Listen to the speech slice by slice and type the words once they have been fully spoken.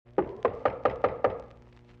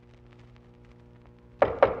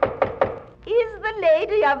the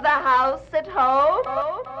lady of the house at home?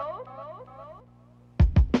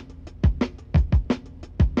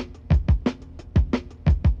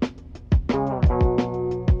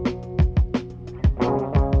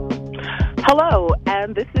 Hello,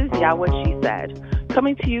 and this is Yeah What She Said,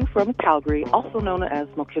 coming to you from Calgary, also known as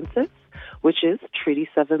Mohkinstsis, which is Treaty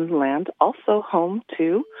 7 land, also home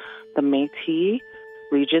to the Métis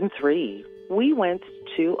Region 3. We went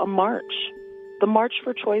to a march, the March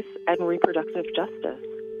for Choice and Reproductive Justice.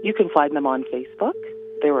 You can find them on Facebook.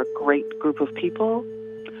 They were a great group of people.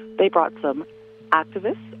 They brought some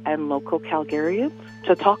activists and local Calgarians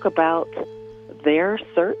to talk about their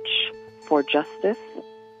search for justice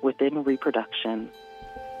within reproduction.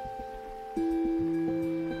 We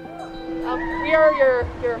are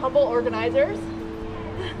your humble organizers.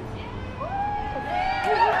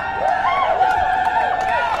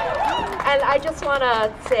 And I just want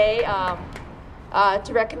to say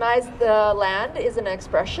to recognize the land is an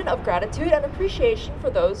expression of gratitude and appreciation for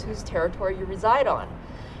those whose territory you reside on.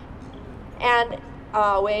 And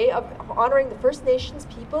a way of honoring the First Nations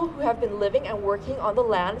people who have been living and working on the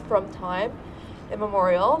land from time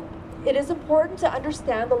immemorial. It is important to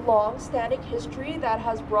understand the long-standing history that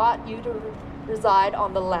has brought you to reside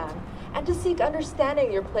on the land and to seek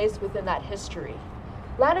understanding your place within that history.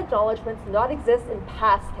 Land acknowledgements do not exist in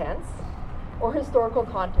past tense or historical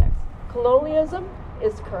context. Colonialism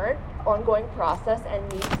is current, ongoing process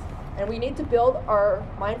and we need to build our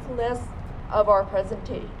mindfulness of our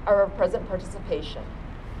present participation.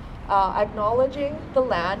 Acknowledging the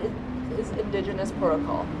land is Indigenous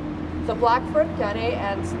protocol. The Blackfoot, Dene,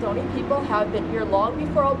 and Stoney people have been here long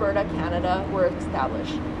before Alberta, Canada were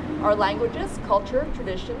established. Our languages, culture,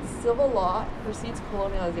 traditions, civil law precedes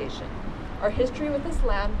colonialization. Our history with this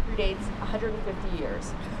land predates 150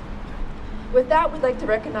 years. With that, we'd like to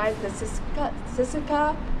recognize the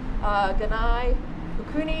Siksika, Kainai,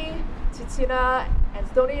 Piikani, Tsuut'ina, and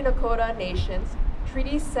Stoney Nakoda nations.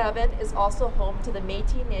 Treaty 7 is also home to the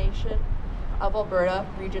Métis Nation of Alberta,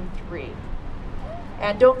 Region 3.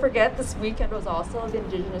 And don't forget, this weekend was also the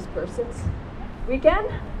Indigenous Persons Weekend,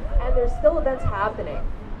 and there's still events happening.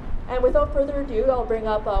 And without further ado, I'll bring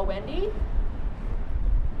up Wendy.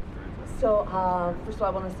 So, first of all,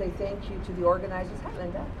 I want to say thank you to the organizers, hi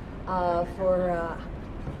Linda, for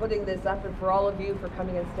putting this up, and for all of you for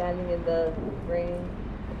coming and standing in the rain.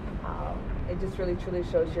 It just really, truly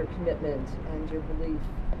shows your commitment and your belief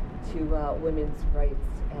to women's rights,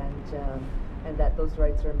 and that those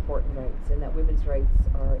rights are important rights, and that women's rights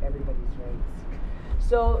are everybody's rights.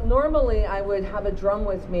 So normally I would have a drum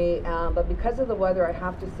with me, but because of the weather, I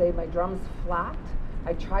have to say my drum's flat.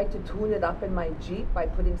 I tried to tune it up in my Jeep by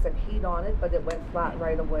putting some heat on it, but it went flat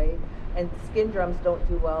right away. And skin drums don't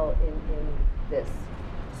do well in this.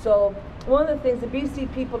 So one of the things the BC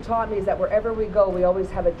people taught me is that wherever we go, we always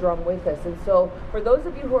have a drum with us. And so for those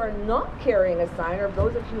of you who are not carrying a sign, or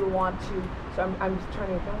those of you who want to, so I'm just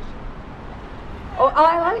turning it down. Oh,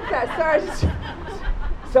 I like that.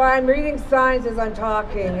 Sorry, I'm reading signs as I'm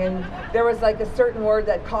talking, and there was like a certain word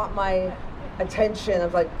that caught my attention. I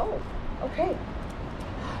was like, oh, okay.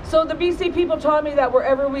 So the BC people taught me that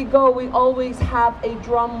wherever we go, we always have a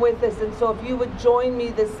drum with us. And so if you would join me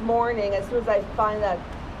this morning, as soon as I find that,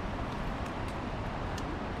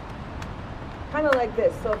 kind of like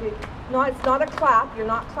this. So if you, no, it's not a clap. You're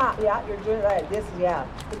not clapping. Yeah, you're doing that. This, yeah.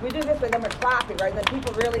 If we do this way, then we're clapping, right? And then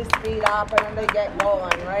people really speed up, and then they get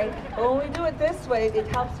going, right? But when we do it this way, it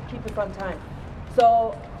helps to keep us on time.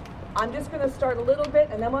 So I'm just going to start a little bit,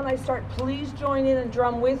 and then when I start, please join in and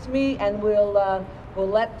drum with me, and we'll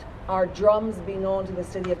let our drums be known to the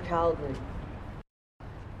city of Calgary.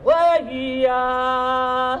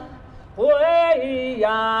 Way-ya,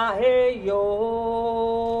 way-ya, hey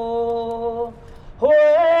yo.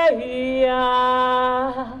 Way-ya,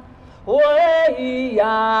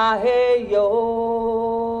 way-ya, hey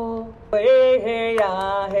yo.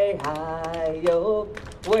 Way-ya, hey hi yo.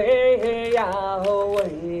 Way-ya,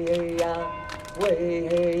 way-ya,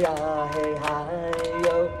 way-ya, hey hi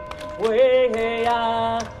yo.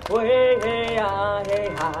 Way-ya, way-ya, hey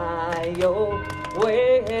hi yo.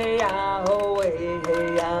 Way-ya,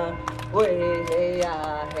 way-ya, way-ya,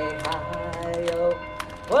 hey hi yo.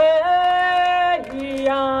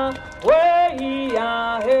 Way-ya, way-ya,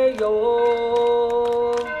 hey yo.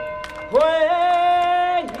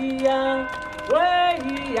 Way-ya,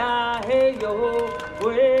 way-ya, hey yo.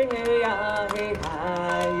 Way-ya, hey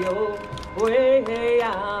hi yo.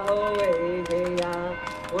 Way-ya, way-ya,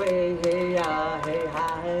 way-ya, hey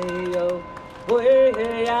hi yo.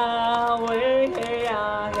 Way-ya, way-ya,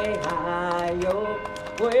 hey hi yo.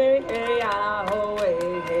 Way-ya,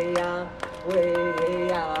 way-ya,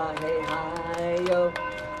 way-ya, hey hi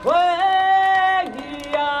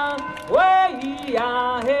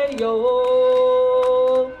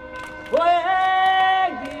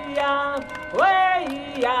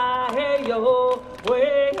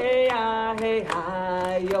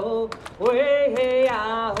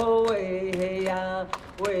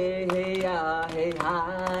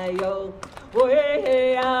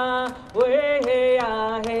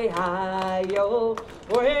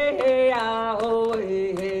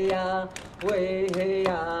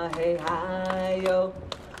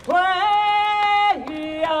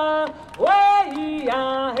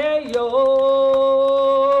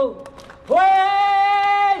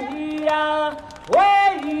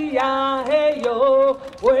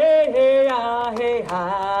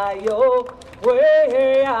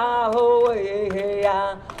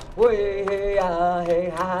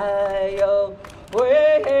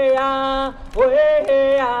ya,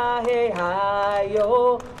 way ya, hey hi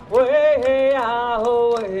yo, way ya,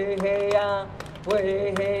 ho, way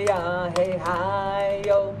ya, hey hi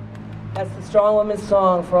yo. That's the Strong Women's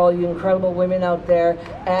Song for all you incredible women out there,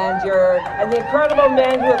 and the incredible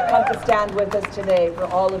men who have come to stand with us today. For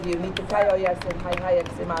all of you, Mika kayo yasin, hi hi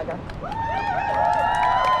simaga.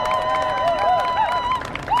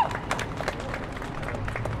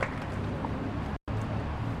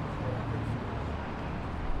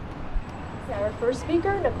 Our first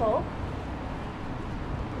speaker, Nicole.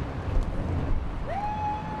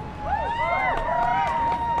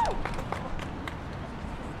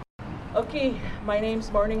 Okay, my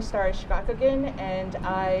name's Morningstar Ishkakagan, and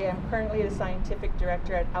I am currently the scientific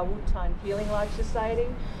director at Awutan Healing Lodge Society.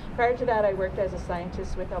 Prior to that, I worked as a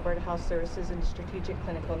scientist with Alberta Health Services and Strategic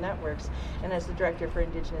Clinical Networks, and as the director for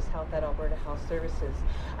Indigenous Health at Alberta Health Services.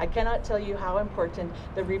 I cannot tell you how important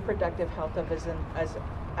the reproductive health of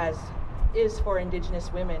is for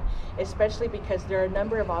Indigenous women, especially because there are a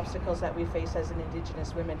number of obstacles that we face as an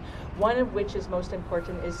Indigenous women. One of which is most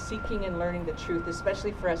important is seeking and learning the truth,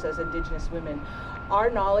 especially for us as Indigenous women. Our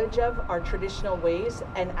knowledge of our traditional ways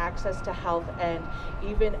and access to health and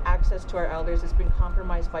even access to our elders has been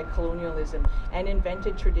compromised by colonialism and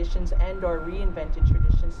invented traditions and or reinvented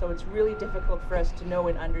traditions. So it's really difficult for us to know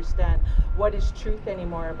and understand what is truth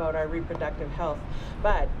anymore about our reproductive health.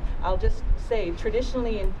 But I'll just say,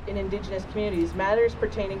 traditionally in Indigenous communities, matters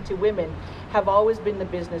pertaining to women have always been the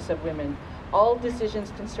business of women. All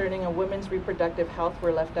decisions concerning a woman's reproductive health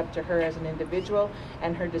were left up to her as an individual,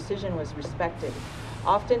 and her decision was respected.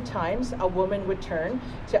 Oftentimes, a woman would turn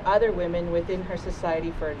to other women within her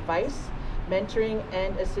society for advice, mentoring,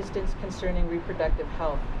 and assistance concerning reproductive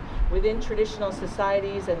health. Within traditional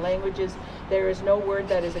societies and languages, there is no word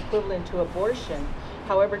that is equivalent to abortion.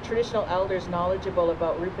 However, traditional elders knowledgeable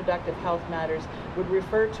about reproductive health matters would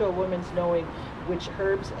refer to a woman's knowing which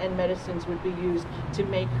herbs and medicines would be used to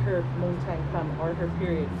make her moontime come, or her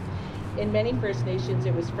period. In many First Nations,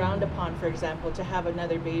 it was frowned upon, for example, to have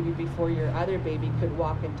another baby before your other baby could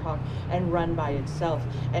walk and talk and run by itself.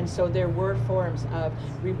 And so there were forms of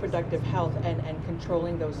reproductive health and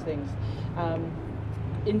controlling those things.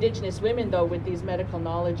 Indigenous women, though, with these medical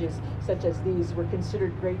knowledges such as these, were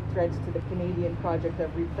considered great threats to the Canadian project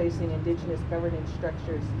of replacing Indigenous governance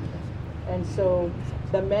structures. And so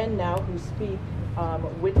the men now who speak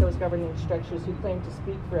with those governing structures, who claim to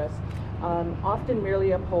speak for us, often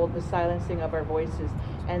merely uphold the silencing of our voices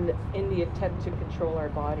and in the attempt to control our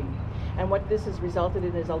body. And what this has resulted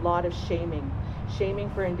in is a lot of shaming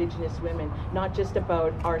for Indigenous women, not just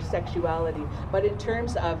about our sexuality, but in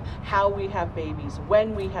terms of how we have babies,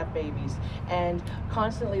 when we have babies, and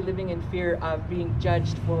constantly living in fear of being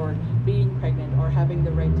judged for being pregnant or having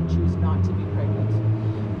the right to choose not to be pregnant.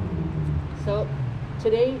 So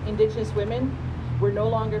today, Indigenous women, we're no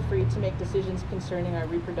longer free to make decisions concerning our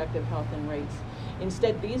reproductive health and rights.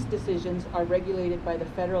 Instead, these decisions are regulated by the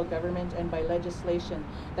federal government and by legislation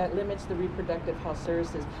that limits the reproductive health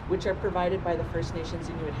services, which are provided by the First Nations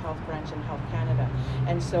Inuit Health Branch and Health Canada.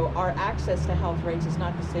 And so our access to health rights is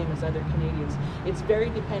not the same as other Canadians. It's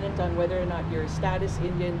very dependent on whether or not you're a status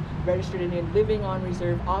Indian, registered Indian, living on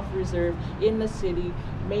reserve, off reserve, in the city,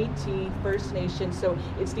 Métis, First Nation. So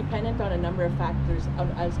it's dependent on a number of factors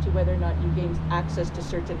as to whether or not you gain access to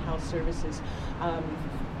certain health services.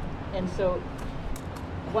 And so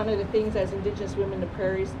one of the things as Indigenous women in the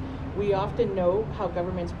prairies, we often know how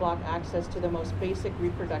governments block access to the most basic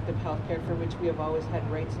reproductive health care for which we have always had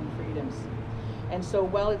rights and freedoms. And so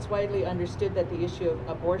while it's widely understood that the issue of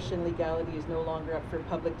abortion legality is no longer up for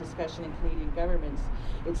public discussion in Canadian governments,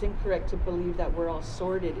 it's incorrect to believe that we're all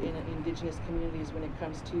sorted in Indigenous communities when it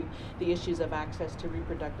comes to the issues of access to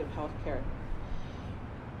reproductive health care.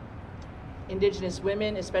 Indigenous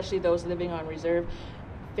women, especially those living on reserve,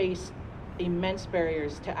 face immense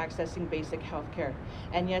barriers to accessing basic health care.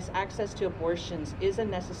 And yes, access to abortions is a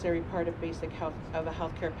necessary part of basic health, of a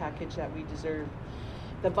health care package that we deserve.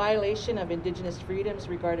 The violation of Indigenous freedoms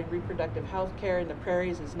regarding reproductive health care in the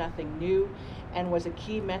prairies is nothing new and was a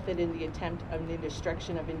key method in the attempt of the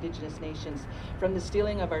destruction of Indigenous nations. From the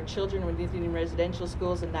stealing of our children within residential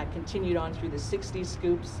schools, and that continued on through the 60s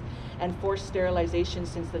scoops, and forced sterilization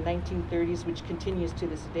since the 1930s, which continues to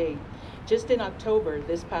this day. Just in October,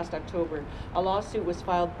 this past October, a lawsuit was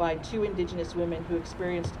filed by 2 Indigenous women who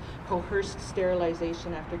experienced coerced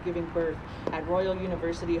sterilization after giving birth at Royal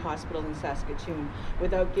University Hospital in Saskatoon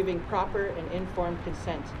without giving proper and informed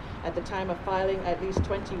consent. At the time of filing, at least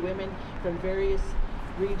 20 women from various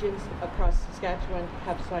regions across Saskatchewan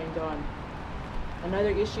have signed on.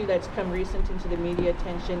 Another issue that's come recent into the media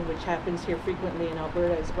attention, which happens here frequently in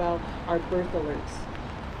Alberta as well, are birth alerts.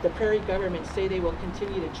 The Prairie government say they will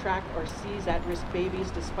continue to track or seize at-risk babies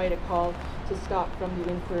despite a call to stop from the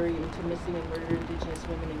inquiry into missing and murdered Indigenous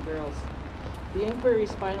women and girls. The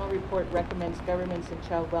inquiry's final report recommends governments and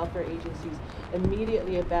child welfare agencies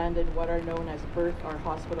immediately abandon what are known as birth or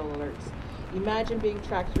hospital alerts. Imagine being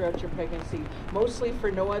tracked throughout your pregnancy, mostly for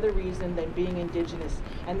no other reason than being Indigenous,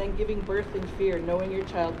 and then giving birth in fear, knowing your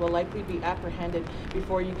child will likely be apprehended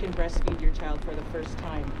before you can breastfeed your child for the first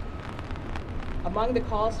time. Among the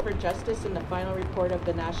calls for justice in the final report of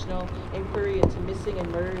the National Inquiry into Missing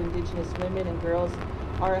and Murdered Indigenous Women and Girls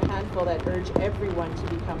are a handful that urge everyone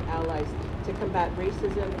to become allies, to combat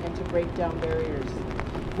racism and to break down barriers.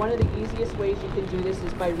 One of the easiest ways you can do this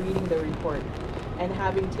is by reading the report and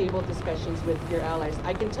having table discussions with your allies.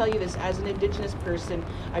 I can tell you this, as an Indigenous person,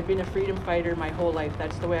 I've been a freedom fighter my whole life.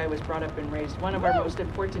 That's the way I was brought up and raised. One of our most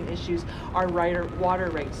important issues are water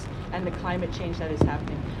rights and the climate change that is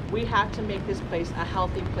happening. We have to make this place a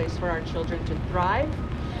healthy place for our children to thrive,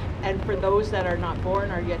 and for those that are not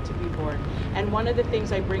born or yet to be born. And one of the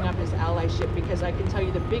things I bring up is allyship, because I can tell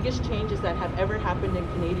you the biggest changes that have ever happened in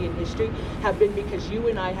Canadian history have been because you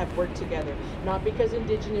and I have worked together, not because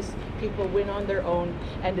Indigenous people went on their own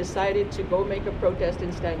and decided to go make a protest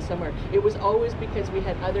and stand somewhere. It was always because we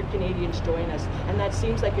had other Canadians join us, and that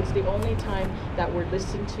seems like it's the only time that we're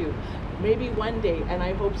listened to. Maybe one day, and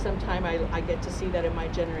I hope sometime I get to see that in my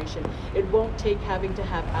generation, it won't take having to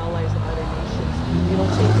have allies in other nations. It'll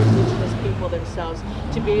take Indigenous people themselves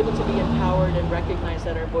to be able to be empowered and recognize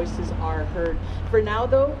that our voices are heard. For now,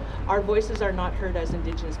 though, our voices are not heard as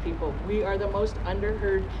Indigenous people. We are the most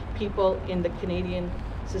underheard people in the Canadian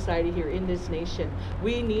society here in this nation.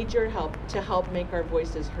 We need your help to help make our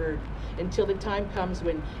voices heard until the time comes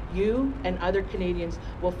when you and other Canadians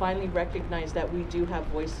will finally recognize that we do have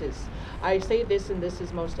voices. I say this, and this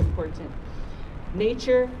is most important.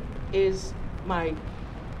 Nature is my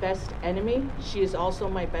best enemy. She is also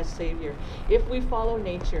my best savior. If we follow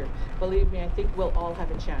nature, believe me, I think we'll all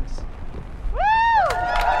have a chance.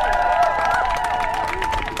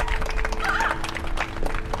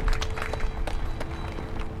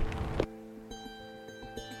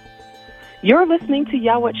 You're listening to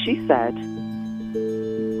Yeah What She Said.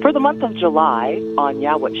 For the month of July on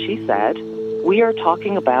Yeah What She Said, we are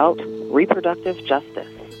talking about reproductive justice.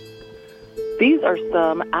 These are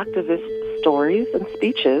some activist stories and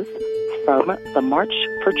speeches from the March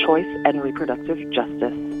for Choice and Reproductive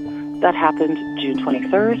Justice that happened June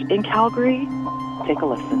 23rd in Calgary. Take a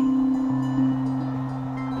listen.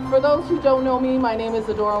 For those who don't know me, my name is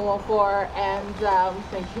Adora Wonfor, and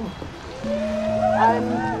thank you.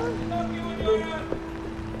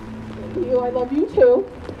 I love you too.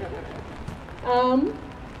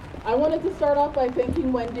 I wanted to start off by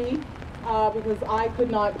thanking Wendy because I could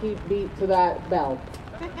not keep beat to that bell.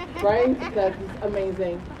 Right? That's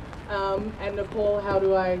amazing. And Nicole,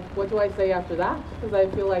 what do I say after that? Because I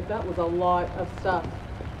feel like that was a lot of stuff.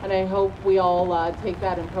 And I hope we all take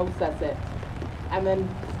that and process it and then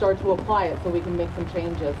start to apply it so we can make some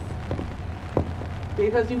changes.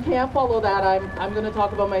 Because you can't follow that, I'm going to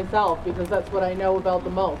talk about myself because that's what I know about the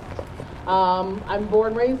most. I'm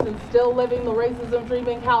born, raised, and still living the racism dream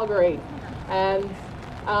in Calgary. And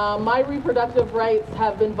my reproductive rights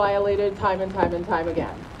have been violated time and time and time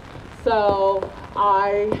again. So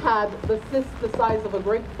I had the cyst the size of a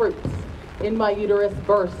grapefruit in my uterus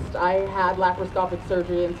burst. I had laparoscopic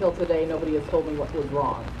surgery. Until today, nobody has told me what was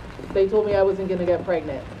wrong. They told me I wasn't going to get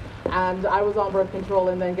pregnant. And I was on birth control,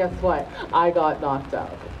 and then guess what? I got knocked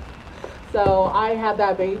out. So I had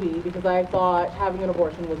that baby because I thought having an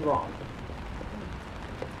abortion was wrong.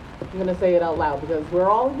 I'm going to say it out loud because we're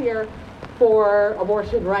all here for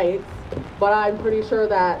abortion rights, but I'm pretty sure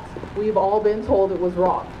that we've all been told it was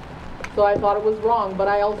wrong. So I thought it was wrong, but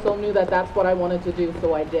I also knew that that's what I wanted to do,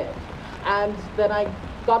 so I did. And then I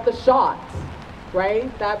got the shot,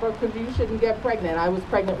 right? That because you shouldn't get pregnant. I was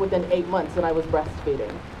pregnant within 8 months and I was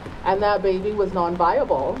breastfeeding. And that baby was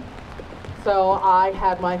non-viable. So I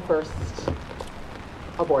had my first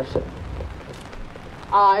abortion.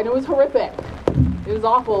 And it was horrific. It was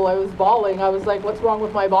awful. I was bawling. I was like, what's wrong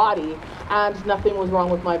with my body? And nothing was wrong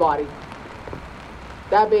with my body.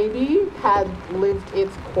 That baby had lived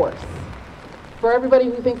its course. For everybody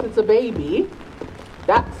who thinks it's a baby,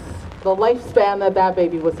 that's the lifespan that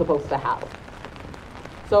baby was supposed to have.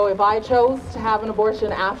 So if I chose to have an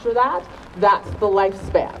abortion after that, that's the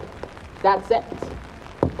lifespan. That's it.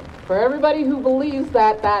 For everybody who believes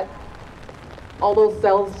that all those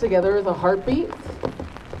cells together is a heartbeat,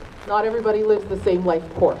 not everybody lives the same life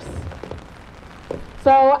course.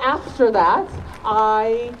 So after that,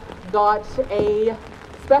 I got a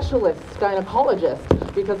specialist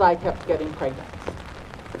gynecologist because I kept getting pregnant.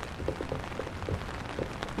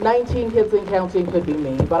 19 kids and counting could be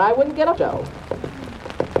me, but I wouldn't get a show.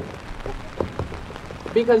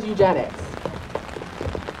 Because eugenics.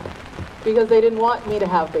 Because they didn't want me to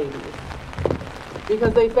have babies.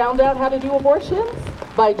 Because they found out how to do abortions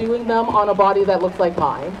by doing them on a body that looks like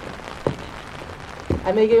mine.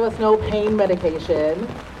 And they gave us no pain medication.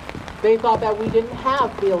 They thought that we didn't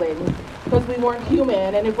have feelings because we weren't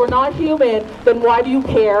human. And if we're not human, then why do you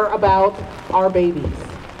care about our babies?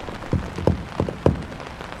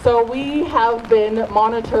 So we have been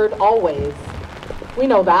monitored always. We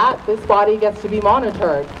know that. This body gets to be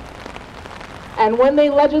monitored. And when they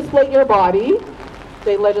legislate your body,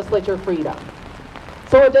 they legislate your freedom.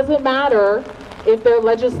 So it doesn't matter if they're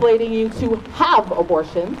legislating you to have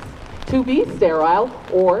abortions, to be sterile,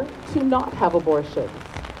 or to not have abortions.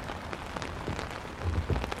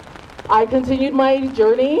 I continued my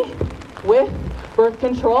journey with birth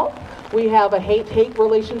control. We have a hate-hate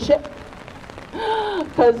relationship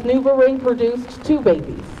because NuvaRing produced 2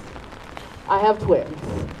 babies. I have twins.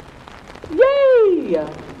 Yay!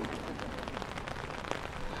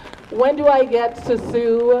 When do I get to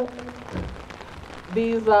sue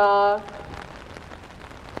these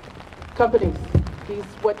companies? These,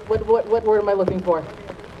 what word am I looking for?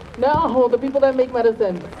 No, the people that make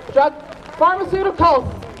medicine.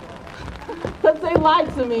 Pharmaceuticals. Because they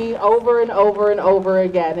lied to me over and over and over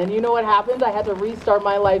again. And you know what happened? I had to restart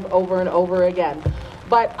my life over and over again.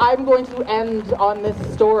 But I'm going to end on this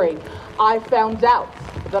story. I found out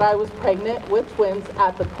that I was pregnant with twins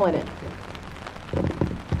at the clinic.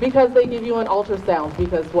 Because they give you an ultrasound.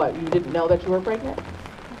 Because what, you didn't know that you were pregnant?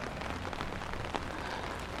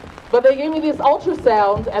 But they gave me this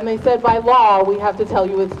ultrasound and they said by law we have to tell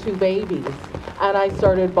you it's 2 babies. And I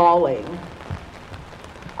started bawling.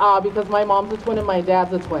 Because my mom's a twin and my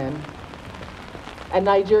dad's a twin. And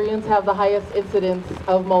Nigerians have the highest incidence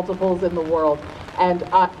of multiples in the world. And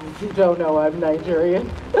you don't know I'm Nigerian.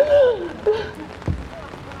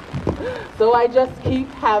 So I just keep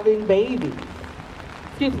having babies.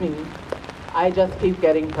 Excuse me. I just keep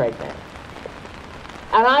getting pregnant.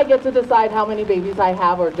 And I get to decide how many babies I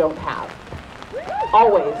have or don't have.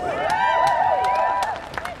 Always.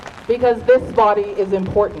 Because this body is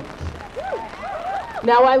important.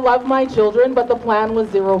 Now, I love my children, but the plan was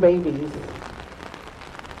 0 babies.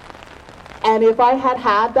 And if I had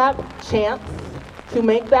had that chance to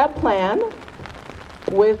make that plan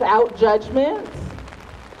without judgment,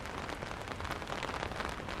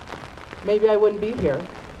 maybe I wouldn't be here.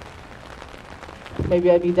 Maybe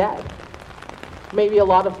I'd be dead. Maybe a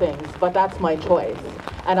lot of things, but that's my choice.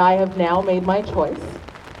 And I have now made my choice.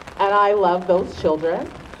 And I love those children,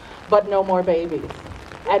 but no more babies.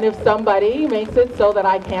 And if somebody makes it so that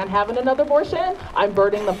I can't have another abortion, I'm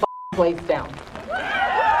burning the place down.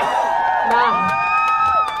 Nah,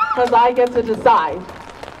 because I get to decide.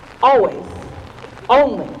 Always.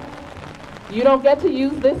 Only. You don't get to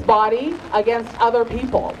use this body against other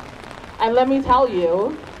people. And let me tell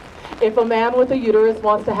you, if a man with a uterus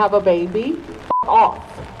wants to have a baby, off.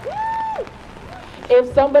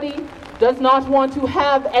 If somebody does not want to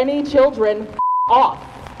have any children, off.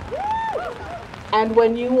 And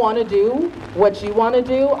when you want to do what you want to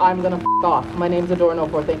do, I'm going to off. My name's Adora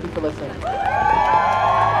Nofor. Thank you for listening.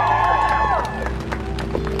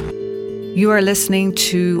 You are listening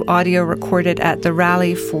to audio recorded at the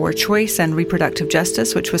Rally for Choice and Reproductive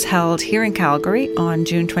Justice, which was held here in Calgary on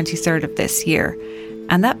June 23rd of this year.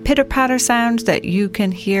 And that pitter-patter sound that you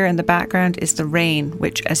can hear in the background is the rain,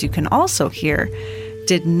 which, as you can also hear,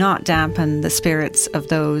 did not dampen the spirits of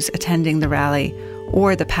those attending the rally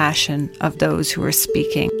or the passion of those who were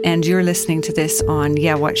speaking. And you're listening to this on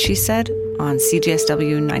Yeah, What She Said on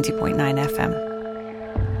CJSW 90.9 FM.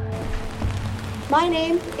 My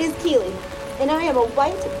name is Keely, and I am a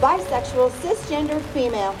white, bisexual, cisgender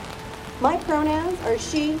female. My pronouns are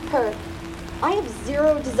she, her. I have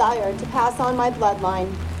 0 desire to pass on my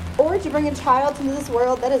bloodline or to bring a child into this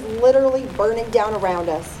world that is literally burning down around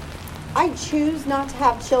us. I choose not to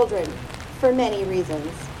have children for many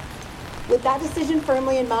reasons. With that decision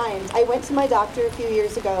firmly in mind, I went to my doctor a few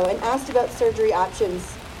years ago and asked about surgery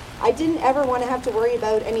options. I didn't ever want to have to worry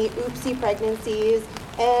about any oopsie pregnancies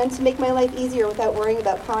and to make my life easier without worrying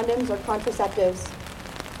about condoms or contraceptives.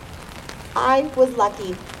 I was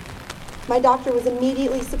lucky. My doctor was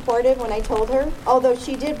immediately supportive when I told her, although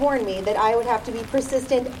she did warn me that I would have to be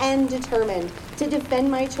persistent and determined to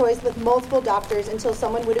defend my choice with multiple doctors until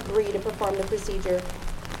someone would agree to perform the procedure.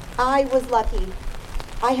 I was lucky.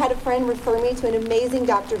 I had a friend refer me to an amazing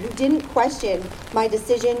doctor who didn't question my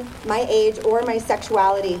decision, my age, or my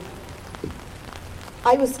sexuality.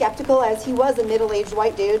 I was skeptical as he was a middle-aged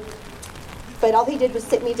white dude, but all he did was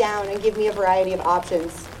sit me down and give me a variety of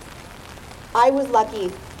options. I was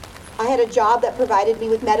lucky. I had a job that provided me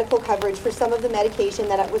with medical coverage for some of the medication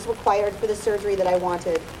that was required for the surgery that I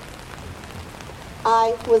wanted.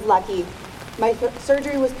 I was lucky. My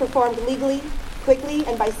surgery was performed legally, quickly,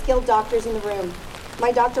 and by skilled doctors in the room.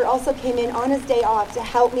 My doctor also came in on his day off to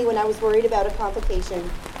help me when I was worried about a complication.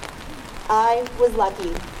 I was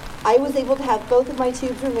lucky. I was able to have both of my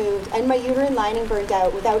tubes removed and my uterine lining burnt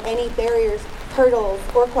out without any barriers, hurdles,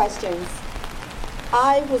 or questions.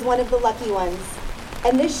 I was one of the lucky ones.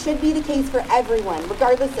 And this should be the case for everyone,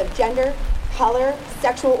 regardless of gender, color,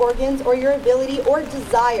 sexual organs, or your ability or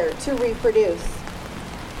desire to reproduce.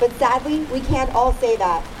 But sadly, we can't all say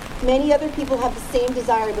that. Many other people have the same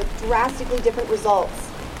desire with drastically different results.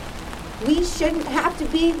 We shouldn't have to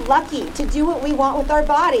be lucky to do what we want with our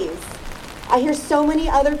bodies. I hear so many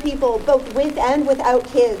other people, both with and without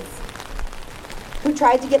kids, who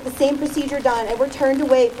tried to get the same procedure done and were turned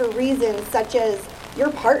away for reasons such as your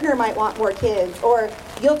partner might want more kids, or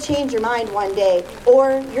you'll change your mind one day,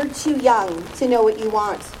 or you're too young to know what you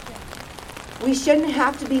want. We shouldn't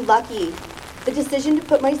have to be lucky. The decision to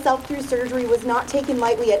put myself through surgery was not taken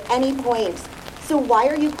lightly at any point. So why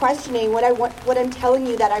are you questioning what I'm telling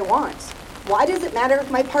you that I want? Why does it matter if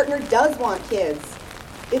my partner does want kids?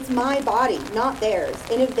 It's my body, not theirs.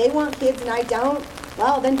 And if they want kids and I don't,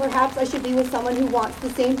 well, then perhaps I should be with someone who wants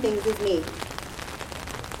the same things as me.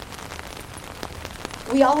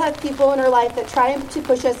 We all have people in our life that try to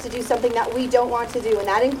push us to do something that we don't want to do, and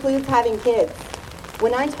that includes having kids.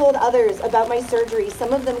 When I told others about my surgery,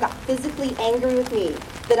 some of them got physically angry with me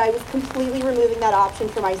that I was completely removing that option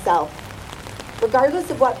for myself. Regardless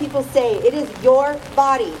of what people say, it is your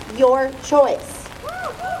body, your choice.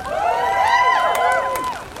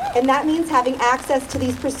 And that means having access to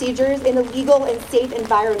these procedures in a legal and safe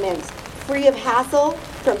environment, free of hassle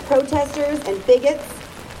from protesters and bigots.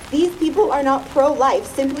 These people are not pro-life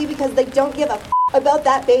simply because they don't give a about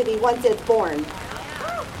that baby once it's born.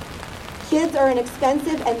 Kids are an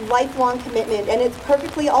expensive and lifelong commitment, and it's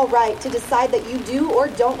perfectly all right to decide that you do or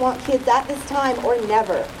don't want kids at this time or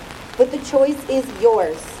never. But the choice is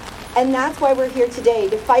yours. And that's why we're here today,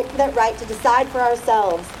 to fight for that right to decide for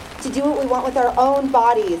ourselves, to do what we want with our own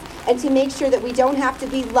bodies, and to make sure that we don't have to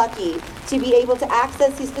be lucky to be able to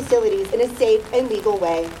access these facilities in a safe and legal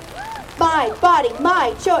way. My body,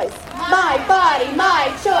 my choice. My body, my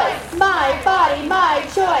choice. My body, my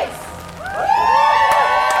choice.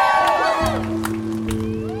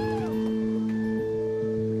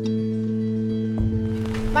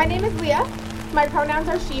 My name is Leah. My pronouns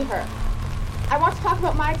are she, her. I want to talk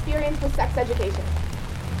about my experience with sex education.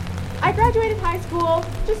 I graduated high school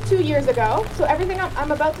just 2 years ago, so everything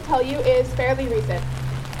I'm about to tell you is fairly recent.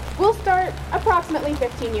 We'll start approximately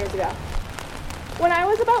 15 years ago. When I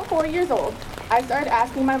was about 4 years old, I started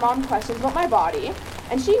asking my mom questions about my body,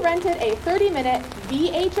 and she rented a 30-minute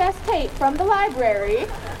VHS tape from the library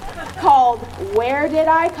called Where Did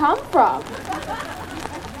I Come From?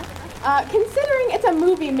 Considering it's a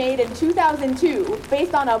movie made in 2002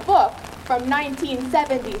 based on a book from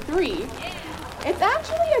 1973, it's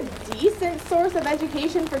actually a decent source of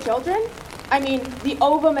education for children. I mean, the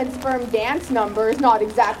ovum and sperm dance number is not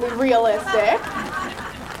exactly realistic,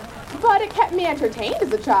 but it kept me entertained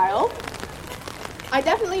as a child. I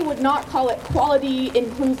definitely would not call it quality,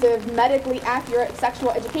 inclusive, medically accurate sexual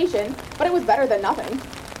education, but it was better than nothing.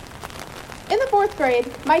 In the 4th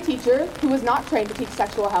grade, my teacher, who was not trained to teach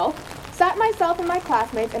sexual health, sat myself and my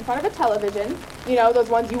classmates in front of a television, you know, those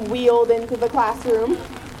ones you wheeled into the classroom,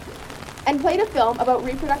 and played a film about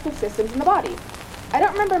reproductive systems in the body. I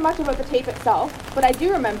don't remember much about the tape itself, but I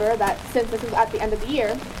do remember that since this was at the end of the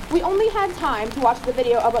year, we only had time to watch the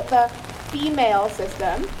video about the female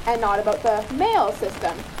system and not about the male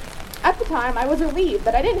system. At the time, I was relieved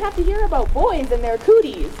that I didn't have to hear about boys and their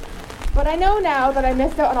cooties, but I know now that I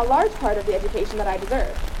missed out on a large part of the education that I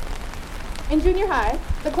deserved. In junior high,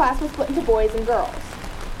 the class was split into boys and girls.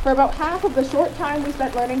 For about half of the short time we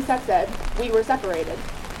spent learning sex ed, we were separated.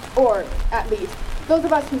 Or, at least, those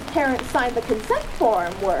of us whose parents signed the consent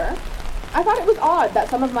form were. I thought it was odd that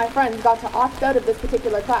some of my friends got to opt out of this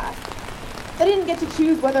particular class. They didn't get to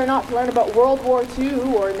choose whether or not to learn about World War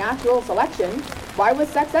II or natural selection. Why was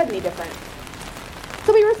sex ed any different?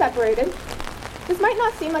 So we were separated. This might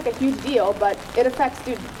not seem like a huge deal, but it affects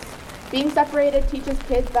students. Being separated teaches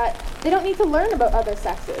kids that they don't need to learn about other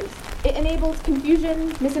sexes. It enables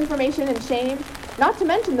confusion, misinformation, and shame, not to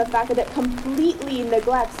mention the fact that it completely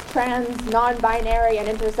neglects trans, non-binary, and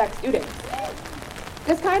intersex students.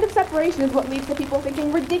 This kind of separation is what leads to people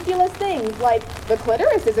thinking ridiculous things like the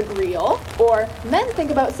clitoris isn't real, or men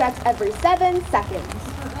think about sex every 7 seconds.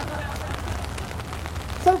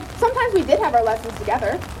 So sometimes we did have our lessons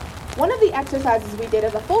together. One of the exercises we did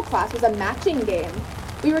as a full class was a matching game.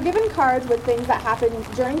 We were given cards with things that happened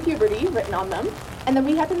during puberty written on them, and then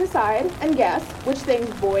we had to decide and guess which things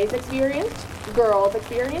boys experienced, girls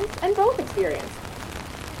experienced, and both experienced.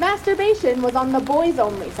 Masturbation was on the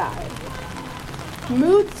boys-only side.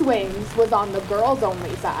 Mood swings was on the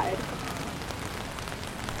girls-only side.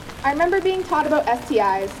 I remember being taught about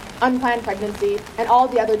STIs, unplanned pregnancy, and all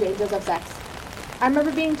the other dangers of sex. I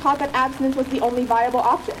remember being taught that abstinence was the only viable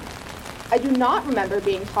option. I do not remember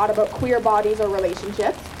being taught about queer bodies or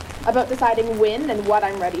relationships, about deciding when and what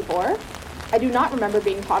I'm ready for. I do not remember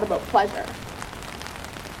being taught about pleasure.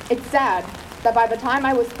 It's sad that by the time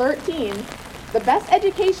I was 13, the best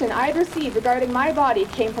education I had received regarding my body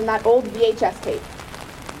came from that old VHS tape.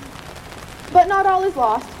 But not all is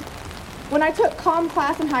lost. When I took comm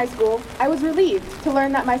class in high school, I was relieved to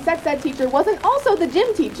learn that my sex ed teacher wasn't also the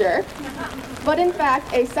gym teacher, but in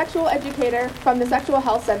fact a sexual educator from the Sexual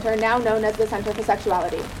Health Center, now known as the Center for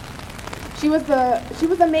Sexuality. She was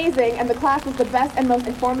amazing, and the class was the best and most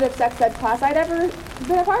informative sex ed class I'd ever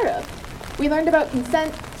been a part of. We learned about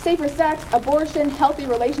consent, safer sex, abortion, healthy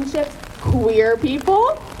relationships, queer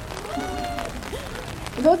people.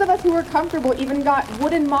 Those of us who were comfortable even got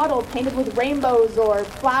wooden models painted with rainbows or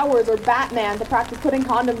flowers or Batman to practice putting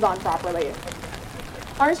condoms on properly.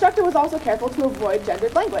 Our instructor was also careful to avoid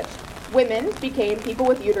gendered language. Women became people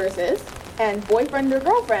with uteruses, and boyfriend or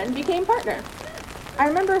girlfriend became partner. I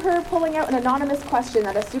remember her pulling out an anonymous question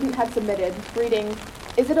that a student had submitted, reading,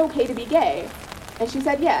 "Is it okay to be gay?" And she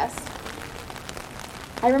said yes.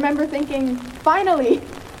 I remember thinking, finally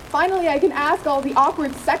I can ask all the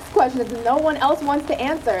awkward sex questions that no one else wants to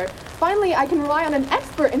answer. Finally, I can rely on an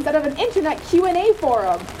expert instead of an internet Q&A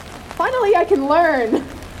forum. Finally, I can learn.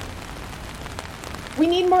 We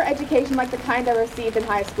need more education like the kind I received in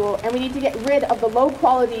high school, and we need to get rid of the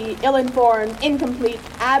low-quality, ill-informed, incomplete,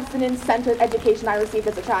 abstinence-centered education I received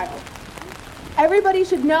as a child. Everybody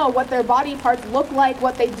should know what their body parts look like,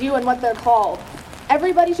 what they do, and what they're called.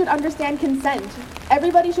 Everybody should understand consent.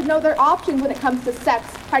 Everybody should know their options when it comes to sex,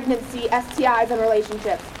 pregnancy, STIs, and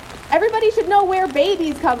relationships. Everybody should know where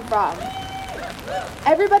babies come from.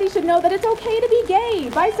 Everybody should know that it's okay to be gay,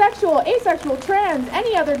 bisexual, asexual, trans,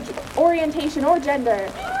 any other orientation or gender.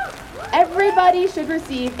 Everybody should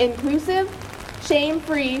receive inclusive,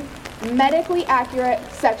 shame-free, medically accurate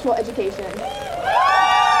sexual education.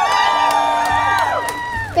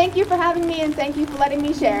 Thank you for having me, and thank you for letting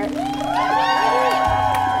me share.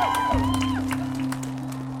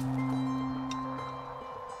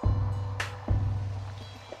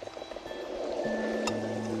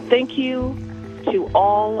 Thank you to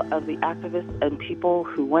all of the activists and people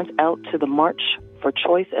who went out to the March for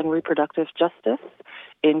Choice and Reproductive Justice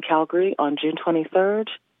in Calgary on June 23rd.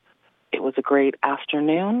 It was a great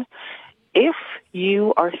afternoon. If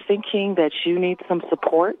you are thinking that you need some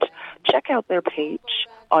support, check out their page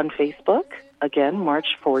on Facebook, again,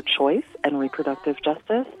 March for Choice and Reproductive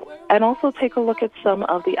Justice, and also take a look at some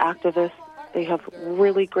of the activists. They have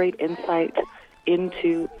really great insight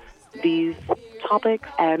into these topics,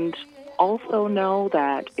 and also know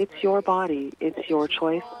that it's your body, it's your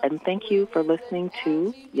choice, and thank you for listening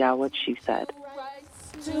to Yeah, What She Said.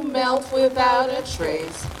 To melt without a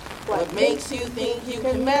trace. What makes you think you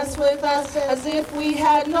can mess with us as if we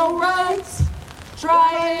had no rights?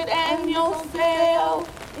 Try it and you'll fail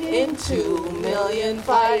in 2 million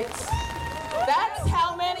fights. That's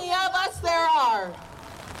how many of us there are.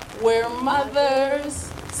 We're mothers,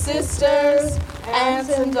 sisters, aunts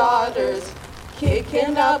and daughters,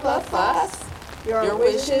 kicking up a fuss. Your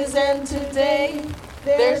wishes end today.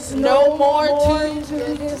 There's no more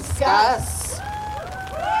to discuss.